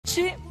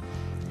Gente,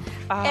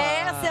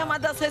 essa é uma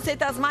das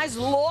receitas mais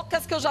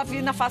loucas que eu já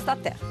vi na face da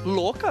terra.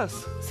 Loucas?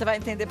 Você vai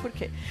entender por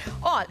quê.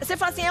 Olha, você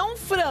fala assim, é um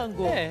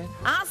frango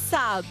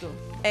assado,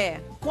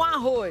 com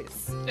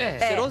arroz.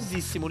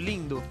 Cheirosíssimo,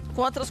 lindo.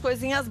 Com outras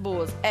coisinhas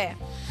boas,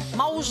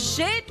 Mas o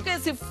jeito que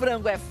esse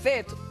frango é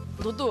feito,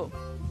 Dudu,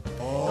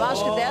 eu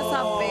acho que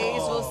dessa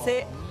vez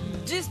você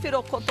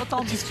despirocou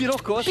totalmente.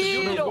 Despirocou, você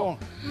viu? Pirou.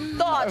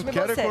 Eu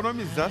quero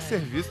economizar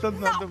serviço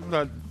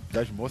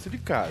das moças de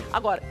casa.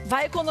 Agora,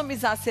 vai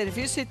economizar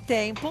serviço e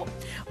tempo,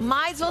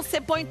 mas você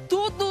põe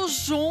tudo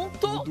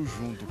junto. Tudo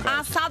junto,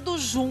 cara. Assado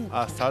junto.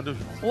 Assado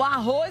junto. O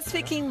arroz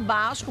fica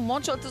embaixo com um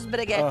monte de outros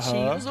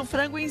breguetinhos, o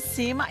frango em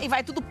cima e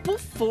vai tudo pro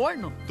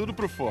forno. Tudo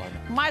pro forno.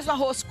 Mais o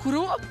arroz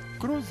cru.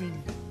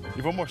 Cruzinho.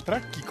 E vou mostrar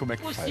aqui como é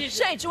que faz.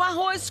 Gente, o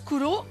arroz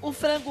cru, o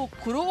frango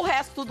cru, o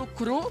resto tudo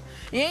cru.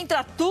 E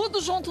entra tudo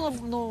junto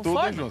no tudo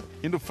forno. Junto.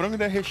 E no frango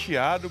ainda é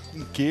recheado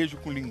com queijo,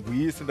 com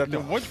linguiça, ainda tem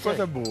um monte de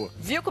coisa boa.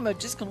 Viu como eu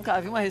disse que eu nunca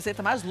vi uma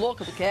receita mais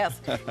louca do que essa?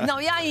 Não,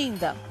 e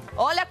ainda,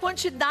 olha a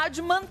quantidade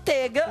de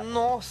manteiga.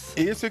 Nossa.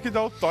 Esse é que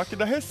dá o toque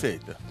da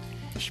receita.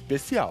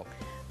 Especial.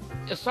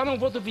 Eu só não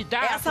vou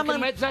duvidar porque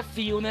não é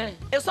desafio, né?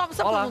 Eu só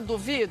não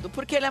duvido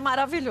porque ele é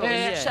maravilhoso.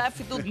 O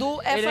chefe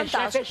Dudu é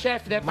fantástico. Ele é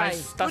chefe, né, pai?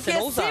 Mas tá porque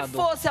sendo ousado. se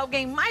fosse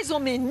alguém mais ou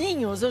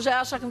meninhos, eu já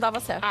ia achar que não dava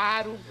certo.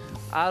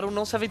 Aro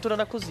não se aventura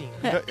na cozinha.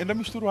 Ainda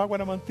misturo água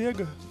na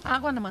manteiga.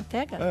 Água na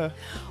manteiga?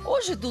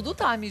 Hoje, Dudu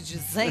tava me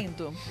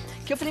dizendo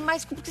que eu falei,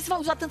 mas por que você vai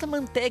usar tanta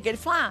manteiga? Ele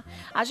falou,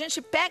 a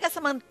gente pega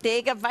essa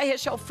manteiga, vai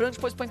rechear o frango,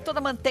 depois põe toda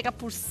a manteiga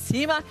por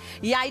cima,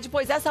 e aí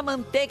depois essa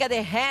manteiga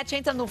derrete,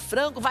 entra no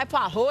frango, vai pro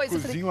arroz.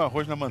 Cozinha o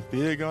arroz na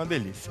manteiga, é uma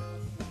delícia.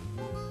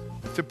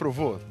 Você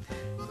provou?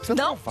 Você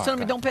não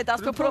me deu um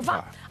pedaço pra eu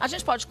provar. A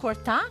gente pode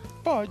cortar?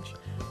 Pode.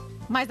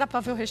 Mas dá pra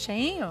ver o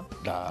recheinho?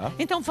 Dá.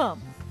 Então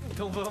vamos.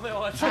 Então vamos, é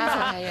ótimo.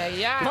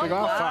 Vamos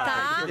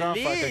cortar.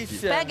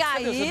 Delícia. Pega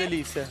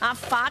aí a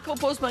faca, vou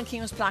pôr os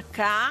banquinhos pra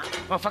cá.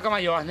 Uma faca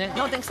maior, né?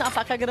 Não, tem que ser uma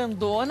faca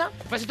grandona.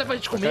 Mas você tá pra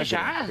gente comer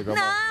já?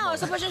 Não, é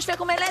só pra gente ver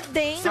como ele é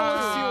dentro. Seu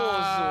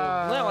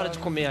ansioso. Não é hora de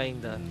comer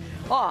ainda.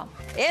 Ó,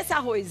 esse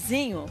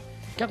arrozinho...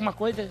 Quer alguma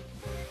coisa?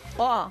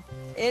 Ó,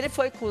 ele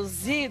foi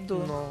cozido...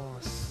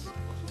 Nossa.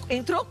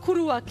 Entrou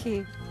cru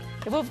aqui.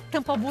 Eu vou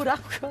tampar o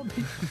buraco que eu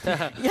abri.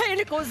 E aí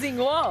ele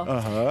cozinhou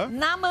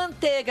na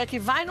manteiga que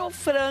vai no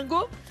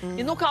frango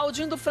e no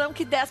caldinho do frango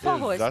que desce pro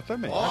arroz.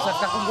 Exatamente. Nossa, vai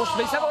ficar com um gosto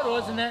bem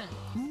saboroso, né?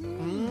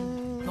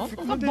 Nossa,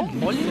 fica tá uma bom.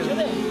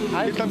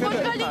 Ai, tá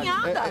vendo?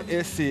 Galinhada.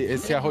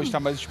 Esse arroz tá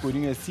mais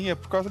escurinho assim é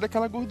por causa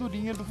daquela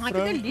gordurinha do frango.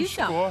 Que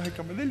delícia. Escorre,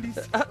 que é uma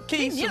delícia. Que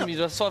isso,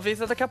 Mídia? A sua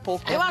vez é daqui a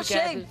pouco. Eu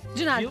achei,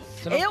 de nada,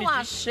 eu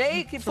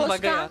achei que fosse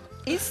ficar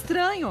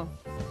estranho.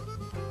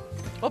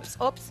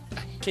 Ops.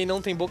 Quem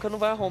não tem boca não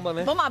vai a Roma,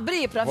 né? Vamos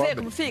abrir pra ver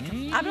como fica?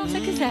 Abre onde você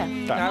quiser.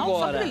 Tá.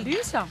 Agora. Nossa, que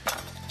delícia.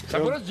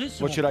 Saborosíssimo.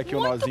 Vou tirar aqui o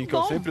Muito nozinho que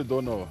eu bom. sempre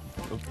dou no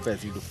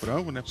pezinho do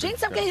frango, né? Gente,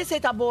 sabe que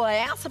receita boa é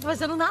essa pra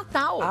fazer no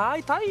Natal?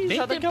 Ai, tá aí. Bem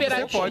Já daqui a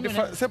temperadinho,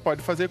 pouco. Você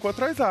pode fazer com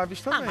outras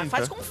aves também, mas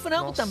faz tá? com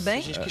frango Nossa,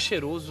 também. Gente, que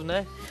cheiroso,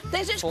 né?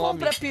 Tem gente que Fome.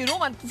 compra peru,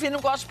 mas o filho não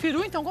gosta de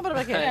peru, então compra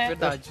pra quê? É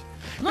verdade.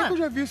 Não é? Eu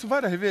já vi isso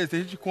várias vezes. A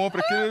gente compra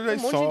aquilo e Um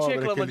monte de gente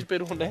reclama de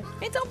peru, né?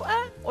 Então,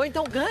 ou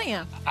então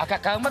ganha. A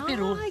Cacá ama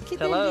peru. Ai, que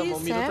Ela delícia. ama, o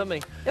milho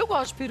também. Eu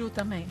gosto de peru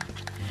também.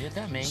 Eu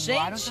também.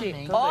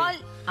 Gente, olha...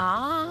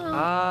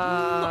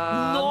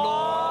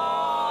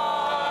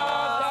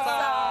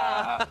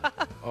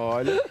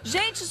 Olha.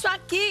 Gente, isso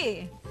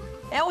aqui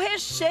é o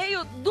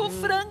recheio do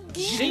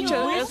franguinho. Gente,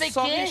 Linguiça é e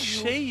só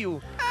queijo.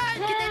 recheio.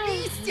 Que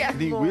delícia.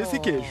 Linguiça e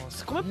queijo.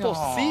 Nossa, como é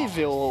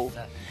possível?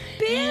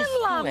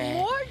 Pelo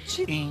amor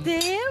de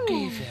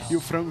Deus. E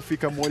o frango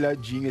fica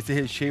molhadinho. Esse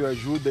recheio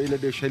ajuda ele a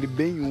deixar ele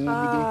bem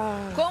úmido.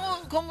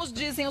 Como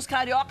dizem os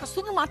cariocas,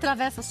 tudo numa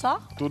travessa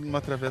só? Tudo numa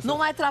travessa.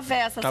 Não é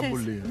travessa.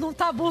 Tabuleiro. Num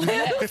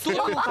tabuleiro.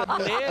 Tudo no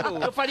tabuleiro.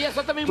 Eu faria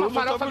só também uma Tudo no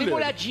farofa bem tabuleiro.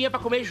 molhadinha pra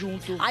comer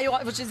junto. Aí eu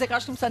vou te dizer que eu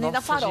acho que não precisa nem da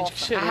Nossa, farofa. gente,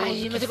 que cheiroso,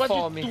 Ai, mas que eu gosto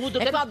fome. de tudo. É que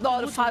eu quero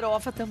adoro tudo.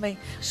 farofa também.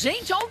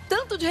 Gente, olha o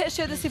tanto de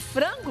recheio desse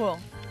frango.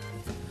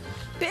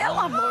 Pelo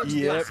amor de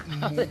E Deus.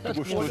 é muito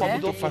gostoso, É?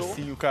 muito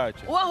facinho,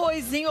 Kátia. O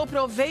arrozinho eu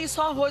provei e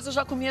só arroz eu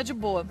já comia de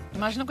boa.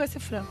 Imagina com esse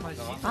frango.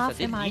 Nossa,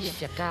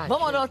 delícia, cara.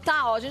 Vamos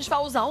anotar, ó. A gente vai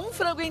usar um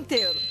frango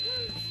inteiro.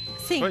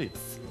 Sim. Oi.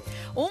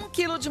 1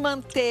 quilo de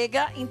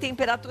manteiga em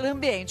temperatura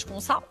ambiente, com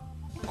sal.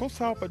 Com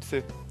sal, pode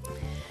ser.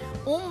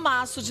 Um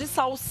maço de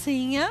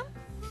salsinha.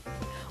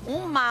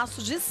 Um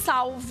maço de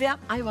sálvia.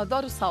 Ai, eu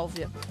adoro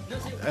sálvia.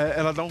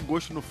 Ela dá um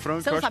gosto no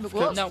frango. Você que não eu sabe o acho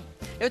que gosto? Não.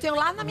 Eu tenho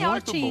lá na minha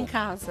Muito hortinha bom. em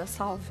casa,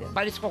 sálvia.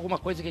 Parece com alguma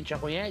coisa que a gente já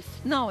conhece?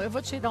 Não, eu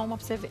vou te dar uma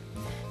pra você ver.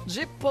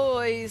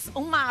 Depois,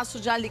 um maço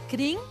de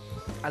alecrim.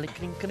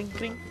 Alecrim, crim,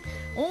 crim.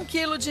 1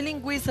 quilo de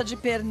linguiça de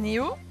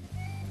pernil,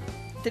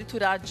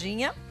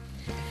 trituradinha.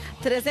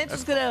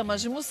 300 gramas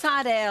de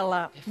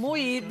mussarela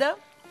moída.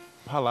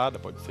 Ralada,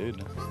 pode ser,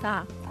 né?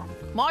 Tá.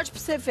 Morde pra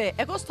você ver.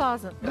 É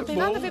gostosa. Não tem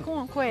nada a ver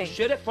com O coelho.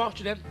 cheiro é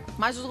forte, né?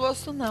 Mas o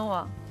gosto não,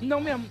 ó. Não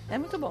mesmo. É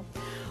muito bom.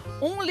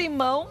 Um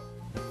limão,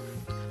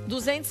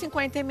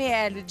 250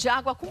 ml de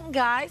água com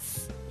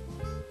gás.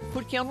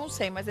 Porque eu não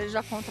sei, mas ele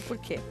já conta por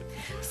quê.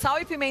 Sal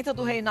e pimenta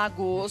do reino a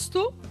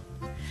gosto.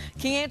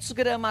 500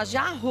 gramas de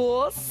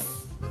arroz,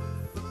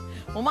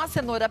 uma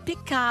cenoura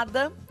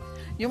picada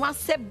e uma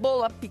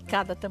cebola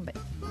picada também.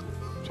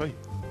 Isso aí.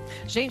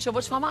 Gente, eu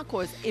vou te falar uma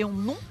coisa. Eu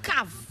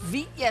nunca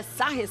vi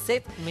essa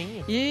receita.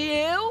 Nem E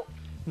eu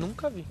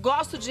nunca vi.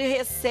 gosto de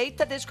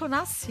receita desde que eu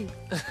nasci.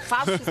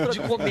 Faço esse programa,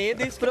 De comer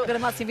desde que eu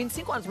programa assim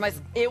 25 anos,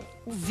 mas eu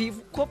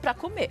vivo pra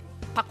comer.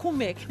 Pra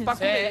comer. Pra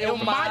comer. Eu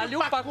malho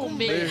pra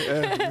comer.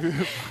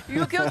 E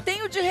o que eu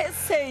tenho de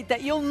receita?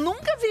 E eu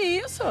nunca vi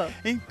isso.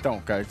 Então,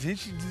 cara, a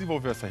gente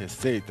desenvolveu essa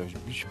receita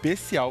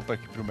especial para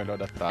aqui pro Melhor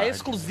da Tarde. É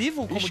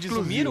exclusivo, como diz o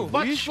Exclusivo. Miro?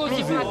 Bota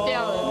exclusivo na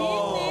tela.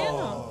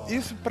 Menino.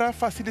 Isso para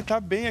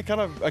facilitar bem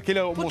aquele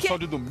almoço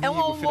de domingo, é um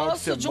final de almoço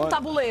semana. de um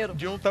tabuleiro.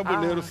 De um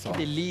tabuleiro só. Que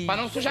delícia. Pra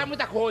não sujar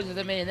muita coisa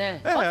também, né?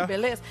 Olha que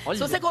beleza. Olha.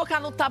 Se você colocar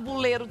no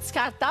tabuleiro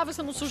descartável,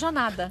 você não suja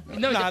nada.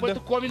 Não, e Nada. depois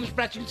tu come nos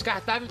pratinhos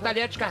descartáveis,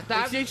 talher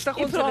descartável. Gente, tá E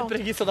acontecendo pronto.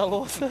 preguiça da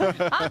louça.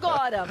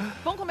 Agora,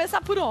 vamos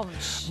começar por onde?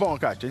 Bom,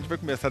 Kátia, a gente vai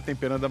começar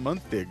temperando a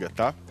manteiga,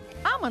 tá?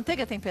 Ah,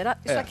 manteiga temperada?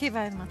 Isso É. aqui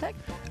vai manteiga?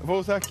 Eu vou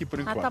usar aqui por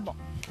enquanto. Ah, tá bom.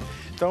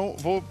 Então,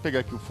 vou pegar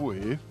aqui o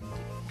fouet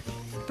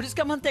Por isso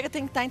que a manteiga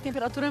tem que estar em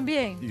temperatura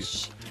ambiente.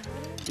 Isso.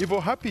 E vou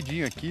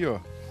rapidinho aqui, ó,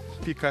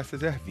 picar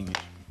essas ervinhas.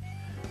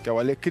 Que é o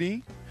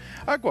alecrim.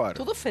 Agora,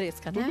 Tudo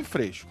fresca, tudo né?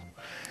 fresco.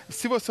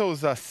 Se você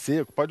usar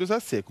seco, pode usar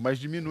seco, mas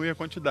diminui a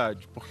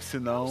quantidade, porque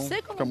senão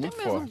Seco fica não tem muito o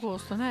mesmo forte.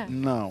 gosto, né?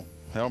 Não,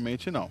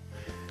 realmente não.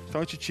 Então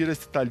a gente tira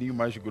esse talinho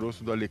mais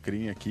grosso do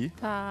alecrim aqui,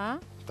 Tá,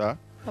 tá?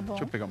 tá bom.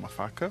 Deixa eu pegar uma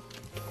faca.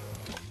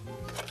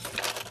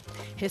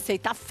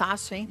 Receita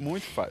fácil, hein?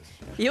 Muito fácil.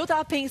 E eu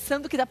tava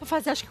pensando que dá pra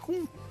fazer, acho que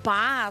com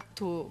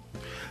pato.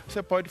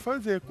 Você pode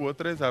fazer com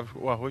outras aves.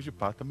 O arroz de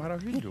pato é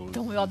maravilhoso.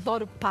 Então, eu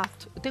adoro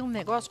pato. Eu tenho um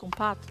negócio com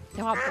pato,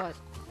 eu adoro.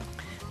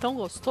 Tão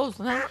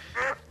gostoso, né?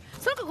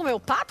 Você nunca comeu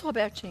pato,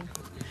 Robertinho?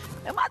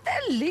 É uma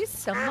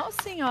delícia,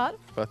 nossa senhora.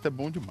 Pato é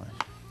bom demais.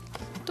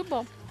 Muito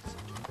bom.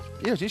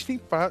 E a gente tem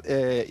prato,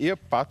 e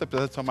pato,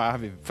 apesar de ser uma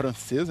árvore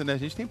francesa, né? A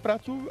gente tem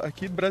prato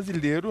aqui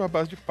brasileiro à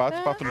base de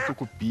pato, pato no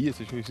tucupi,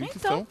 essas coisas assim que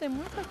Então, são tem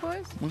muita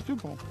coisa. muito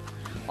bom.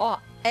 Ó,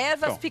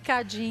 ervas Então,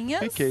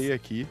 picadinhas. Piquei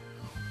aqui,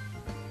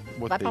 Vai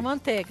botei pra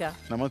manteiga.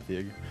 na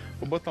manteiga.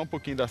 Vou botar um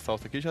pouquinho da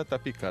salsa aqui, já tá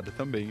picada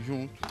também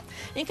junto.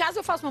 Em casa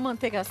eu faço uma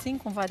manteiga assim,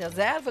 com várias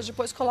ervas,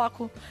 depois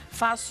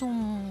faço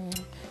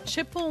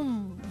tipo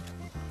um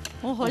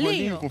Um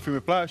rolinho. com filme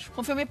plástico.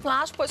 Com filme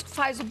plástico, depois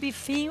faz o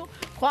bifinho,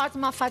 corta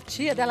uma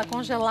fatia dela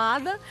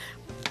congelada.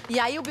 E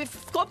aí o bife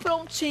ficou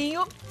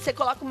prontinho, você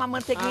coloca uma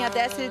manteiguinha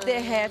dessa e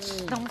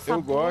derrete, dá um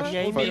sabor. gosto. E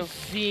aí, O meu,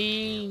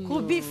 bifinho. Com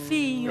o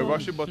bifinho. Eu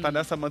gosto de botar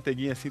nessa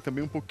manteiguinha assim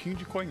também um pouquinho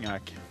de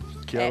conhaque,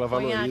 que ela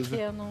conhaque valoriza.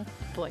 eu não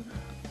ponho.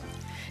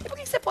 E por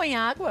que você põe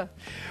água?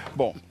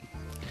 Bom,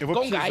 eu vou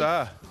Com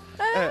precisar...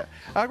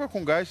 água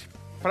com gás,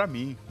 pra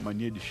mim,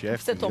 mania de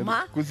chefe. Você primeiro,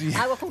 tomar?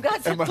 cozinhar. Água com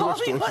gás, você mais toma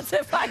gostoso. enquanto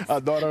você faz.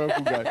 Adoro água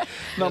com gás.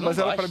 Não, Eu mas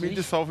não ela pra gosto, mim hein?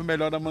 dissolve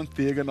melhor na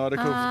manteiga na hora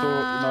que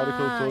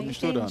eu tô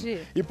misturando.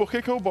 entendi. E por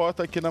que eu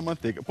boto aqui na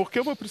manteiga? Porque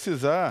eu vou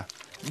precisar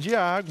de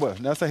água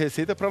nessa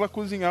receita para ela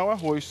cozinhar o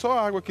arroz. Só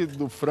a água aqui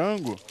do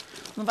frango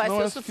Não vai não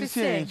ser é o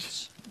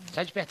suficiente.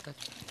 Sai de perto,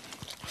 Cátia.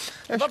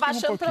 é Vou um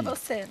baixando pra pouquinho.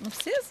 você. Não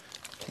precisa?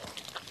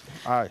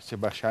 Ah, se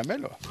baixar é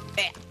melhor.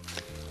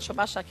 Deixa eu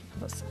baixar aqui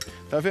pra você.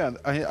 Tá vendo?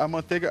 A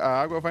manteiga,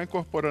 a água vai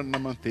incorporando na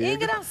É manteiga.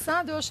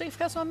 engraçado, eu achei que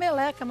ficasse uma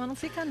meleca, mas não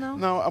fica não.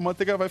 Não, a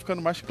manteiga vai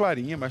ficando mais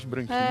clarinha, mais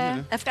branquinha,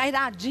 né? É ficar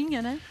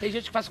iradinha, né? Tem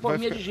gente que faz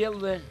forminha ficar- de gelo,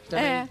 né?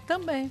 Também. É,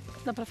 também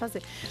dá pra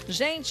fazer.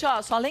 Gente,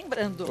 ó, só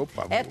lembrando,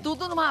 Opa, é boa.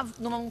 tudo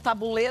num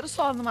tabuleiro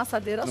só, numa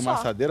assadeira Numa só.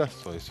 assadeira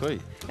só, isso aí.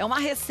 É uma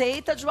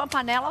receita de uma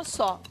panela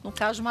só, no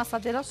caso de uma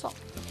assadeira só.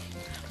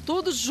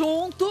 Tudo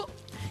junto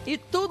e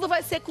tudo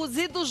vai ser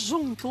cozido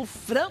junto. O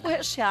frango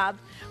recheado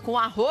com o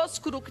arroz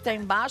cru que tá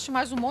embaixo,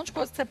 mais um monte de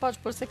coisa que você pode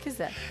pôr se você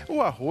quiser.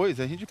 O arroz,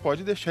 a gente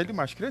pode deixar ele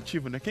mais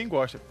criativo, né? Quem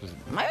gosta, por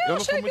exemplo, Mas eu eu não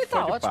achei sou muito que tá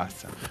fã de ótimo.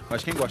 passa,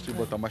 mas quem gosta de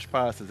botar umas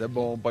passas é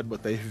bom, pode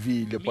botar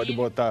ervilha, pode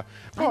botar...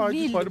 Mas Pode,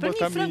 milho, pode pra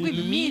botar mim, frango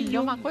milho. e milho é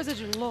uma coisa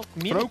de louco.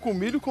 Frango com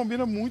milho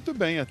combina muito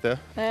bem até.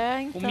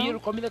 É, então. Com milho,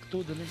 combina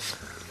tudo, né?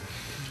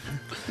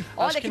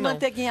 Olha Acho que que não.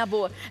 manteiguinha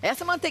boa.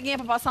 Essa manteiguinha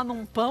pra passar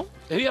num pão.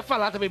 Eu ia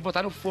falar também,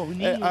 botar no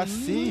forninho. É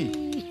assim,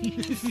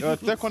 eu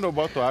até quando eu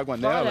boto água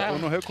nela, Olha. eu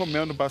não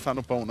recomendo passar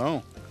no pão,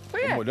 não. Por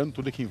Tô quê? molhando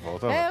tudo aqui em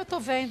volta, ó. É, eu tô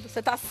vendo.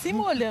 Você tá se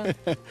molhando.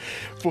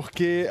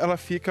 Porque ela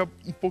fica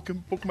um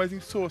pouco mais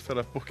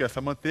insossa, porque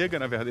essa manteiga,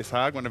 na verdade, essa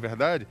água, na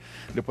verdade,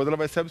 depois ela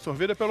vai ser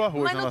absorvida pelo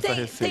arroz Mas na não nossa tem,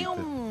 receita.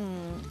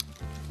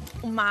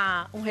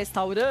 um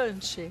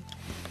restaurante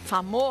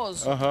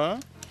famoso, Aham,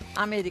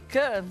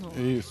 americano,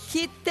 isso.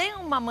 que tem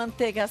uma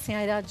manteiga assim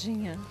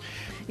airadinha.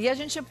 E a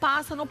gente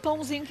passa no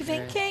pãozinho que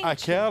vem quente.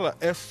 Aquela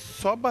é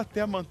só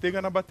bater a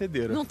manteiga na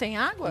batedeira. Não tem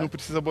água? Não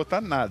precisa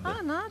botar nada.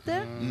 Ah, nada.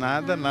 é?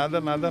 Nada, nada.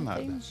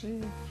 Entendi.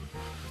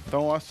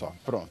 Então, olha só,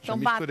 pronto. Então,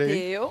 já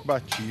misturei, bateu.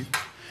 bati.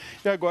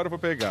 E agora eu vou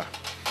pegar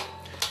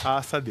a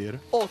assadeira,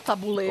 Ou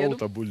tabuleiro. ou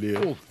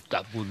tabuleiro, O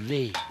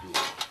tabuleiro.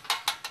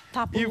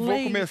 e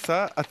vou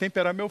começar a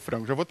temperar meu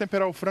frango. Já vou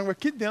temperar o frango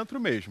aqui dentro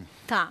mesmo.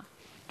 Tá.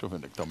 Deixa eu ver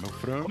onde é que tá o meu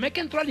frango. Como é que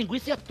entrou a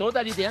linguiça toda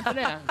ali dentro,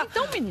 né?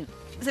 Então, menino,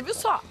 você viu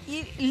só?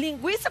 E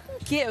linguiça com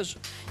queijo.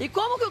 E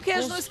como que o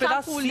queijo não Uns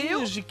escapuliu?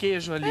 pedacinhos de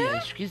queijo ali. É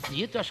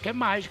esquisito, eu acho que é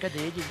mágica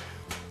dele.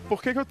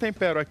 Por que eu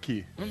tempero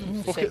aqui?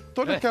 Não Porque sei.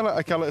 toda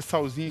aquela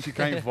salzinha que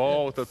cai em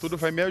volta, tudo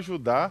vai me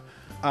ajudar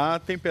a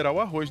temperar o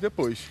arroz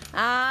depois.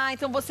 Ah,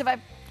 então você vai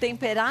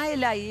temperar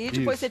ele aí,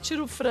 depois Isso. você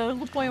tira o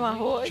frango, põe o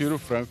arroz. Tiro o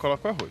frango e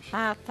coloco o arroz.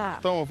 Ah, tá.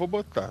 Então eu vou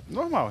botar,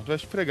 normal, a gente vai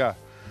esfregar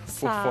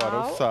Sal. por fora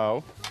o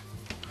sal,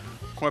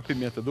 com a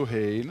pimenta do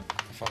reino.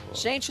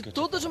 Gente,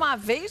 tudo de uma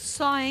vez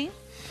só, hein?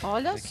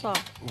 Olha só.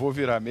 Vou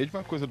virar a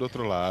mesma coisa do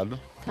outro lado,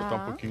 Tá. botar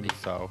um pouquinho de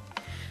sal.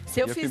 Se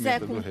eu E a fizer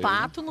pimenta com do reino?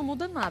 pato, não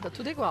muda nada,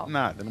 tudo igual.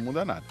 Nada, não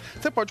muda nada.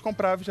 Você pode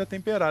comprar ave já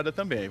temperada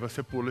também, aí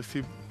você pula essa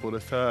Mas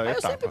eu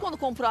etapa. sempre, quando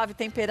compro ave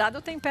temperada,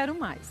 eu tempero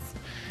mais.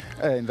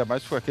 É, ainda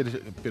mais se for aquele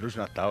peru de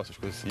Natal, essas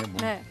coisas assim, é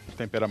bom É.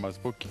 temperar mais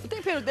um pouquinho. O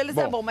tempero deles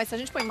Bom. é bom, mas se a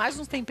gente põe mais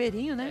uns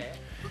temperinhos, né?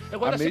 Eu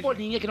gosto A da mesma-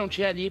 cebolinha que não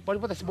tinha ali. Pode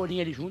botar a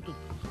cebolinha ali junto?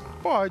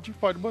 Pode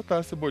botar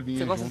a cebolinha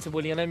Você gosta de junto.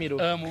 cebolinha, né,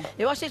 Miro? Amo.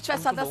 Eu achei que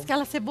tivesse só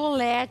daquela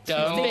cebolete.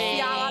 Também.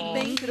 Enfiar lá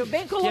dentro,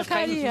 bem Que ia ficar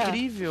colocaria.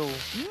 incrível.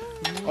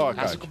 Ó, Nossa,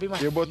 cara, ficou bem eu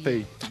macio.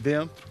 botei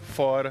dentro,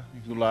 fora,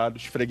 do lado,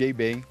 esfreguei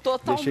bem.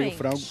 Totalmente. Deixei o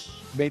frango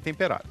bem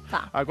temperado.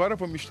 Tá. Agora eu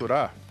vou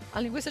misturar A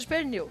linguiça de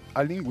pernil.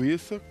 a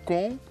linguiça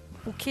com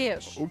O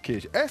queijo. o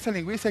queijo. Essa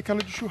linguiça é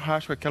aquela de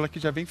churrasco, aquela que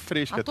já vem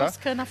fresca, A tá?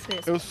 toscana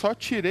fresca. Eu só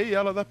tirei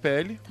ela da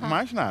pele, Tá.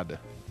 mais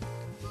nada.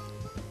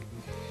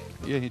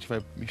 E a gente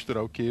vai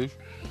misturar o queijo,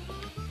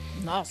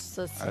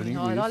 Nossa senhora,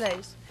 linguiça. olha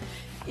isso.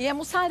 E é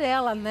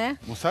mussarela, né?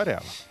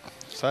 mussarela.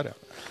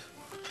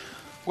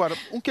 Agora,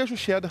 um queijo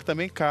cheddar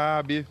também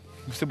cabe.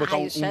 Você botar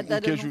Ai, o cheddar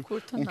eu queijo, não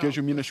curto, um não.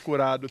 queijo Minas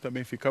curado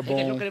também fica bom.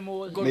 Requeijão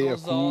cremoso. Meia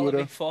Gorgonzola, cura.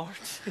 bem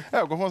forte.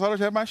 É, o gorgonzola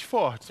já é mais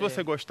forte. Se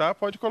você gostar,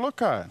 pode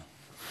colocar.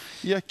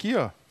 E aqui,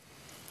 ó,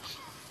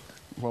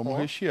 vamos Ó.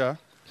 rechear.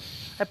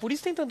 É por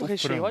isso que tem tanto O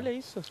recheio, frango. olha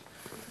isso.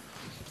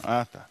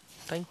 Ah, tá.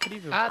 Tá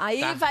incrível. Ah, Aí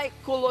tá. vai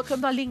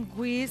colocando a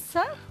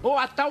linguiça. Ô,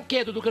 a tal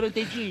que, Dudu, que eu não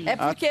entendi. É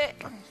porque,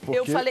 porque-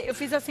 eu falei, eu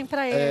fiz assim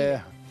pra ele.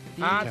 É,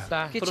 Ah,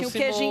 tá. Que tinha o aproximou.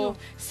 queijinho,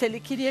 se ele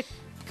queria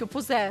que eu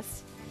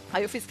pusesse.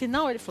 Aí eu fiz que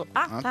não, ele falou,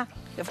 tá.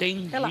 Eu falei,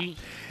 Entendi. sei lá.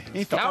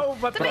 então,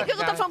 Salva Também o que eu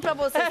tô falando pra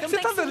você? É, não você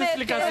tem tá que se dando meter.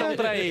 explicação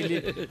pra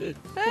ele.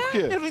 por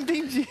quê? Eu não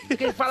entendi.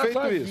 Porque ele fala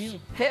Feito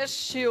sozinho.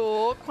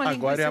 Recheou com a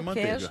Agora linguiça é a e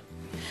manteiga. queijo.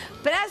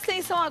 Presta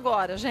atenção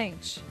agora,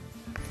 gente.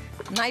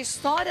 Na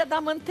história da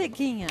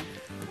manteiguinha.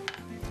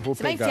 Vou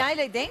Você vai pegar enfiar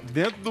ele aí dentro?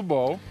 dentro do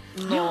bol,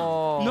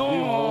 Nossa.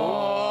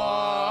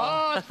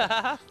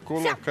 Nossa! Você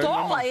colocar ele na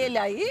atola manteiga. ele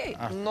aí?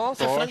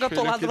 Nossa, Atocha frango ele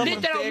atolado na aqui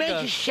Literalmente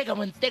manteiga. chega a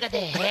manteiga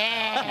derrete.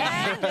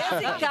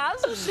 Nesse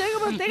caso, chega a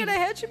manteiga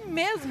derrete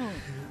mesmo.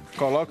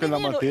 Coloca ele na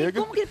Menino, e manteiga.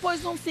 como que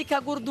depois não fica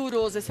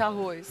gorduroso esse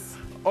arroz?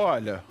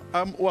 Olha,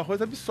 o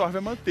arroz absorve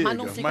a manteiga, Mas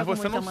não fica com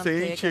você não muita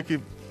sente manteiga. que...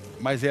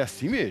 Mas é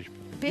assim mesmo.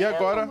 E Pelo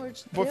agora, amor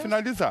de vou Deus.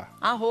 finalizar.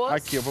 Arroz.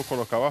 Aqui eu vou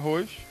colocar o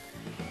arroz.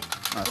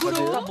 na Cru.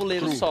 assadeira.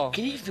 Tabuleiro só.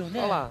 Incrível, né?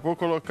 Olha lá. Vou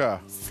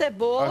colocar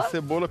Cebola. a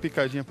cebola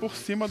picadinha por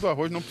cima do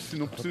arroz. Não preciso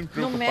me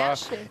preocupar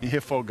mexe? em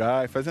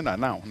refogar e fazer nada.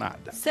 Não,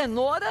 nada.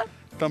 Cenoura.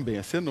 Também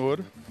a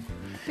cenoura.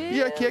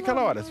 E aqui é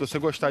aquela hora, se você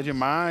gostar de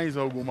mais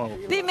alguma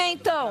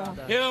Pimentão.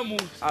 Amo.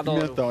 Adoro.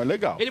 pimentão, é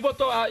legal. Ele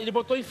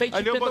botou enfeite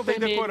Ali de eu pimentão botei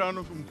vermelho.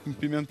 decorando um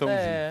pimentãozinho.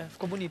 É,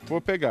 ficou bonito. Vou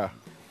pegar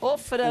O o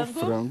frango.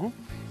 frango,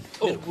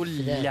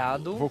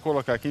 Mergulhado. vou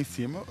colocar aqui em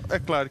cima. É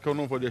claro que eu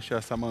não vou deixar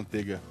essa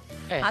manteiga.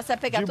 Ah, você vai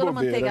pegar De toda a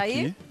bobeira manteiga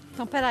aí? aqui.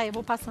 Então, peraí, eu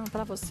vou passando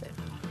pra você.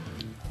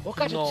 Ô,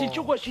 Cátia, tu Nossa.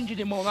 sentiu o gostinho de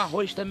limão no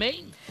arroz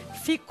também?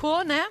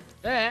 Ficou, né?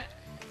 É.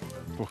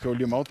 Porque o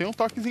limão tem um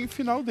toquezinho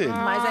final dele.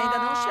 Mas ainda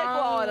não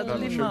chegou a hora Tá, do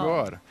não limão. chegou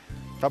a hora.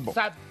 Tá bom.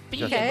 Sabia.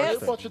 Já tem Agora o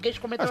bastante. português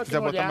comentou Ah, se aqui quiser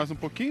no botar olhar. mais um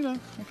pouquinho, né?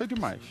 Não quer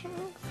demais.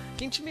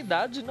 Que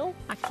intimidade, não?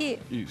 Aqui.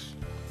 Isso.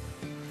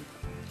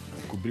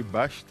 Vou cobrir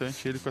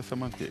bastante ele com essa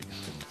manteiga.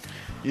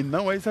 E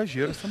não é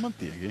exagero essa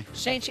manteiga, hein?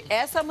 Gente,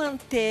 essa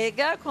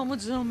manteiga, como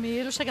diz o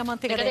Miro, chega a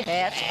manteiga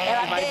derrete,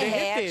 ela vai derrete,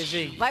 derreter,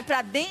 gente. vai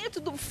pra dentro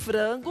do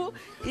frango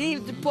e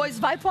depois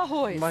vai pro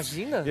arroz.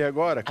 Imagina. E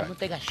agora, A cara?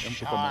 manteiga Eu não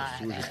tô com a mão chora.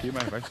 suja aqui,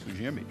 mas vai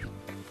sujinha mesmo.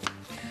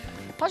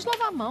 Pode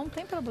lavar a mão, não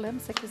tem problema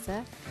se você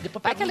quiser.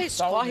 Depois Vai pega que ela um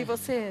sol, escorre né? e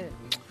você...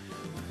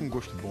 Com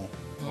gosto bom.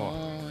 Ó.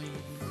 Ai.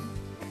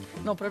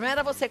 Não, o problema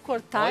era você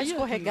cortar, Olha,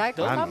 escorregar e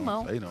então- colocar a não,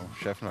 mão. aí não,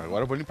 chefe não.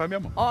 Agora eu vou limpar minha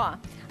mão. Ó,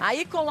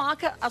 aí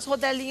coloca as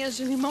rodelinhas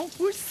de limão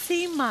por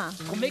cima.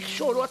 Como é que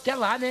chorou até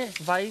lá, né?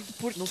 Vai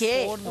no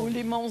Porque forno. o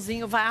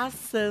limãozinho vai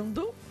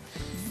assando,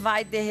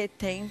 vai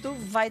derretendo,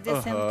 vai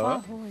descendo pro Aham.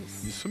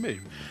 arroz. Isso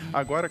mesmo.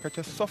 Agora,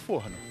 Cátia, é só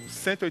forno.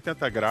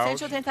 180 graus.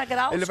 180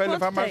 graus, Ele vai quanto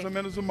levar mais tem? ou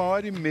menos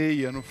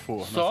 1h30 no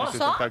forno. Só? a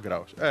 180 Só?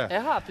 graus. É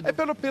rápido. É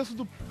pelo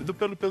peso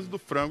pelo peso do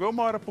frango. É 1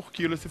 hora por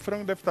quilo. Esse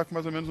frango deve estar com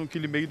mais ou menos 1,5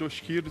 kg, 2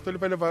 kg. Então ele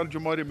vai levar de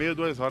 1h30,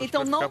 2 horas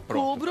Então pra não ficar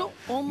pronto. cubro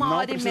uma Não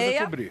hora e precisa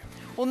meia. cobrir.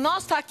 O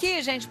nosso tá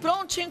aqui, gente,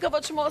 prontinho que eu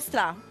vou te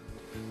mostrar.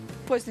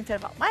 Depois do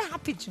intervalo. Mais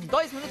rapidinho,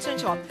 2 minutos a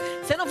gente volta.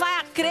 Você não vai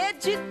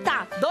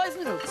acreditar. 2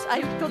 minutos.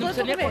 Aí eu tô Não doido precisa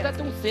pra nem comer. acordar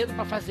tão cedo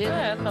pra fazer,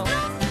 né? É, não.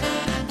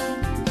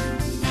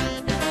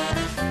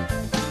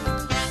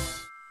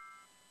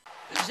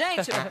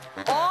 Gente,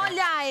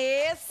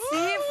 olha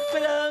esse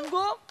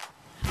frango.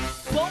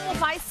 Como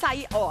vai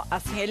sair? Ó,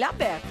 assim ele é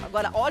aberto.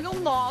 Agora, olha o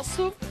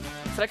nosso.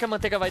 Será que a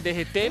manteiga vai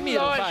derreter,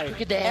 Miro? Lógico Vai.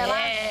 que derrete.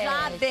 Ela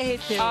já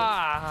derreteu.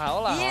 Ah,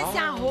 olha lá. E esse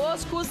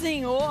arroz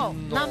cozinhou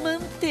na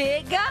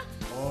manteiga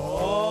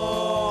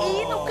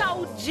e no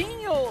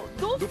caldinho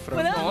do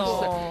frango.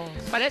 Nossa,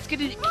 parece que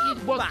ele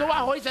botou o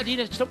arroz ali,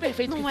 né? Tão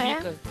perfeito Não que é?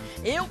 fica.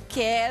 Eu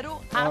quero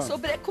a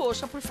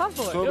sobrecoxa, por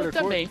favor. Sobrecoxa,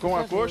 também, com por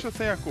a favor. coxa ou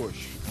sem a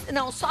coxa?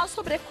 Não, só a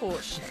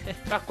sobrecoxa.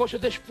 A coxa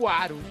do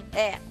espoaro.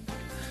 É.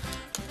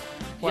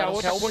 E a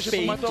outra quer o coxa do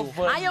peito.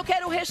 mantovani. Aí eu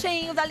quero o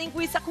recheinho da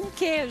linguiça com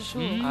queijo.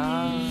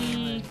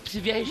 Se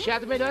vier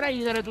recheado, melhor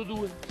ainda, né,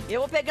 Dudu? Eu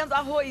vou pegando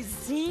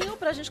arrozinho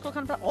pra gente colocar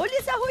no prato. Olha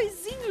esse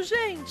arrozinho,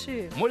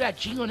 gente.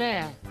 Molhadinho,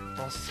 né?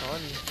 Nossa,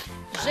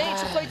 olha.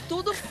 Gente, foi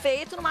tudo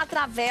feito numa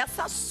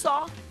travessa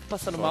só.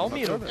 Passando mal,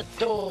 Miro?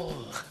 Tô.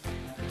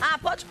 Ah,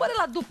 pode pôr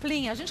ela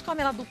duplinha. A gente come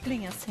ela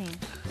duplinha, assim.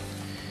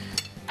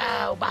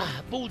 Ah, o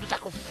barbudo tá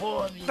com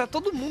fome. Tá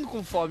todo mundo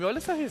com fome. Olha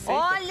essa receita.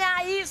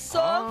 Olha isso!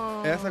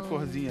 Essa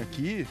corzinha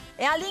aqui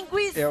É a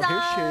linguiça. é o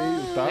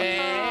recheio, tá?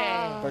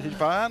 É. Pra gente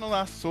falar, não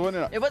laçou,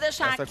 né? Eu vou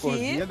deixar Essa aqui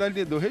corzinha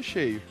é do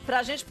recheio.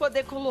 pra gente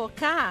poder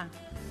colocar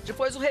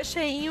depois o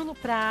recheinho no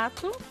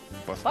prato.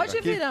 Posso Pode pegar ir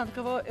aqui? virando, que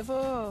eu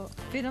vou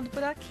virando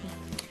por aqui.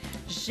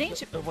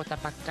 Gente, Eu vou botar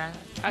pra cá.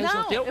 Ah, não,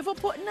 não, teu? eu vou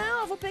pôr. Não,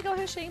 eu vou pegar o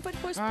recheio pra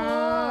depois pôr.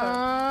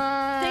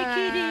 Ah, Tem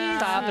querido.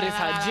 Tá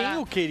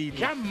apressadinho, querido?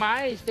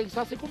 Jamais, tem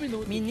só 5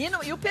 minutos. Menino,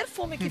 e o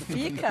perfume que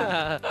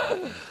fica?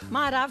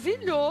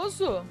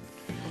 Maravilhoso.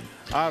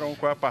 Aaron,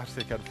 qual é a parte que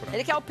você quer do frango?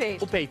 Ele quer o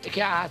peito. O peito. É que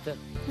é a asa.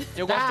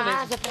 Eu Dá gosto a mesmo.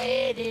 asa pra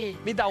ele.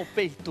 Me dá o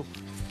peito.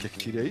 Quer que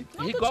tire aí?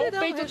 Não, tô Igual o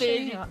tirando peito o recheio,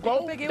 dele. ó. Igual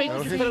Eu o peguei peito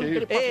o de frango que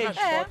ele passa Ei, nas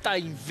É. bota a Olha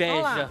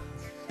inveja. lá.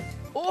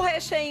 O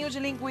recheinho de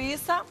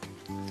linguiça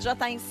já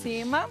tá em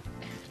cima.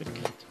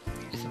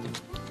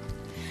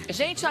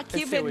 Gente, aqui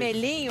Esse é o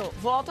vermelhinho,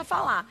 volto a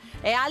falar.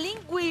 É a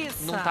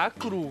linguiça. Não tá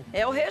cru.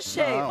 É o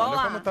recheio. Não, Olha olha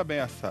lá. como tá bem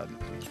assado.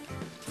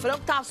 O frango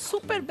tá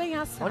super bem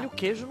assado. Olha o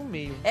queijo no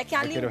meio. É que a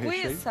Vai querer o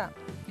linguiça.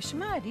 Vixe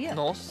Maria.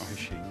 Nossa. O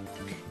recheio.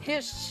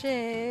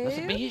 Recheio.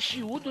 Nossa, bem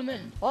recheado,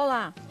 né? Olha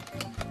lá.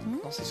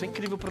 Nossa, isso é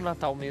incrível pro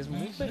Natal mesmo.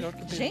 Muito melhor que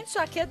o peito. Gente, isso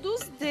aqui é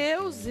dos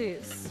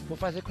deuses. Vou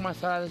fazer com uma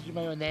salada de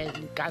maionese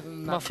em casa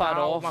no Natal.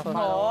 farofa.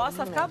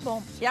 Nossa, fica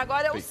bom. E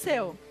agora é o Peito.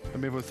 seu.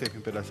 Também você aqui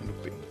um pedacinho do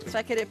peito. Você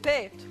vai querer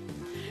peito?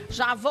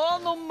 Já vou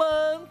no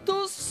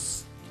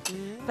Mantos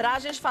pra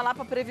gente falar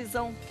pra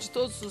previsão de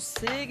todos os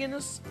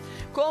signos.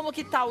 Como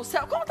que tá o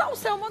céu? Como tá o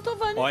céu,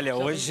 Mantovani? Olha,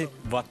 hoje...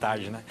 Boa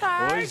tarde, né?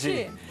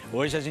 Tarde.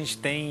 Hoje a gente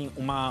tem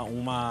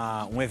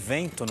um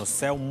evento no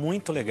céu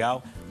muito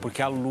legal,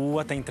 porque a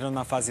Lua está entrando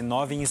na fase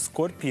 9 em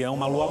Escorpião,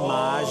 uma lua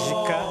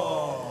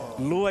mágica.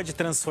 Lua de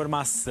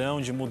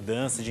transformação, de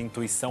mudança, de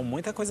intuição,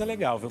 muita coisa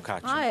legal, viu,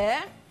 Kátia? Ah,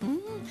 é?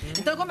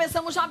 Então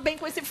começamos já bem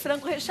com esse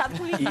frango recheado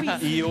com linguiça.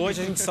 E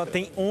hoje a gente só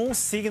tem um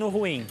signo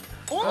ruim.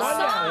 Um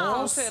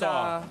só. Um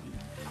será?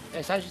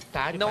 É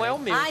Sagitário. Não é o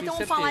meu, Ah, tenho então vamos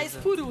certeza. falar isso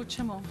por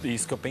último.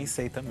 Isso que eu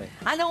pensei também.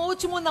 Ah, não, o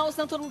último não,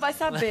 senão todo mundo vai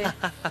saber.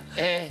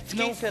 É, se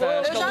Quem não será? for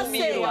Acho que é o no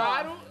Miro.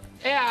 claro,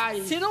 é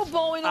Ares. Se no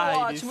bom e no Ares.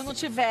 ótimo não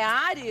tiver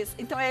Ares,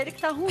 então é ele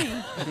que tá ruim.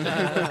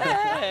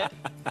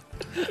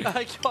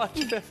 Ai, que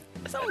ótimo.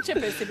 Você não tinha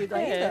percebido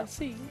ainda? É,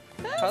 sim.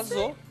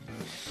 Arrasou.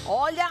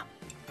 Olha.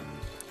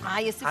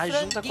 Ai, esse Ai,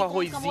 franguinho junta com fica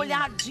arrozinho.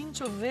 molhadinho,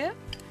 deixa eu ver.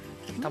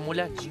 Tá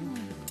molhadinho.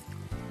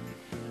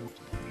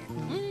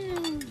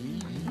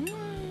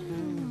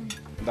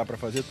 Dá pra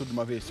fazer tudo de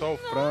uma vez só? O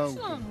frango.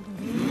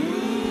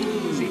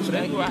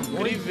 Frango, arroz.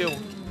 Incrível.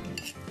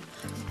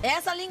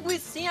 Essa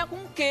linguicinha com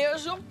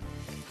queijo.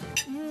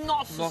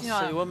 Nossa, Nossa,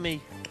 senhora. eu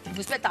amei. Um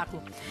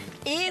espetáculo.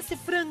 Esse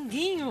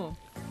franguinho.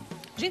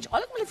 Gente,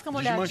 olha como ele fica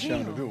molhadinho.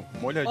 Desmanchando, viu?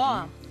 Molhadinho.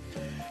 Ó,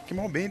 Que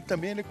mal bem,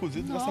 também ele é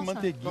cozido nessa Nossa.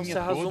 manteiguinha Nossa,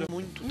 arrasou toda.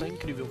 muito. Tá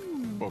incrível.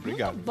 Pô,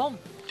 obrigado. bom.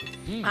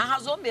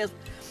 Arrasou mesmo.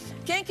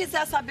 Quem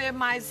quiser saber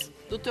mais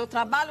do teu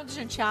trabalho, onde a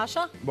gente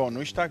acha? Bom,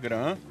 no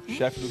Instagram,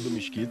 chefe Dudu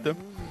Mesquita.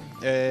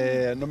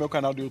 No meu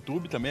canal do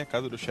YouTube também, a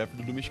casa do chefe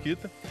Dudu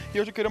Mesquita. E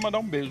hoje eu queria mandar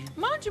um beijo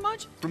Mande,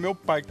 mande. pro meu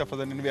pai que tá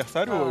fazendo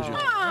aniversário hoje.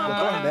 Doutor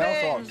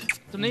parabéns. Nelson,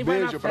 Tu nem um vai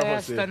beijo na pra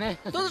festa, você. né?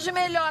 Tudo de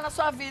melhor na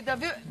sua vida,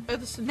 viu? Eu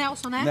disse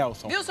Nelson, né?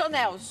 Nelson. Viu, seu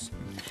Nelson?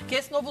 Que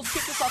esse novo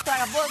ciclo só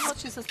traga boas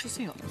notícias pro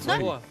senhor. Né?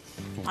 Boa.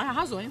 Ai,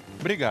 arrasou, hein?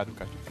 Obrigado,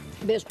 Cátia.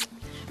 Beijo.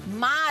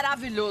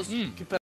 Maravilhoso.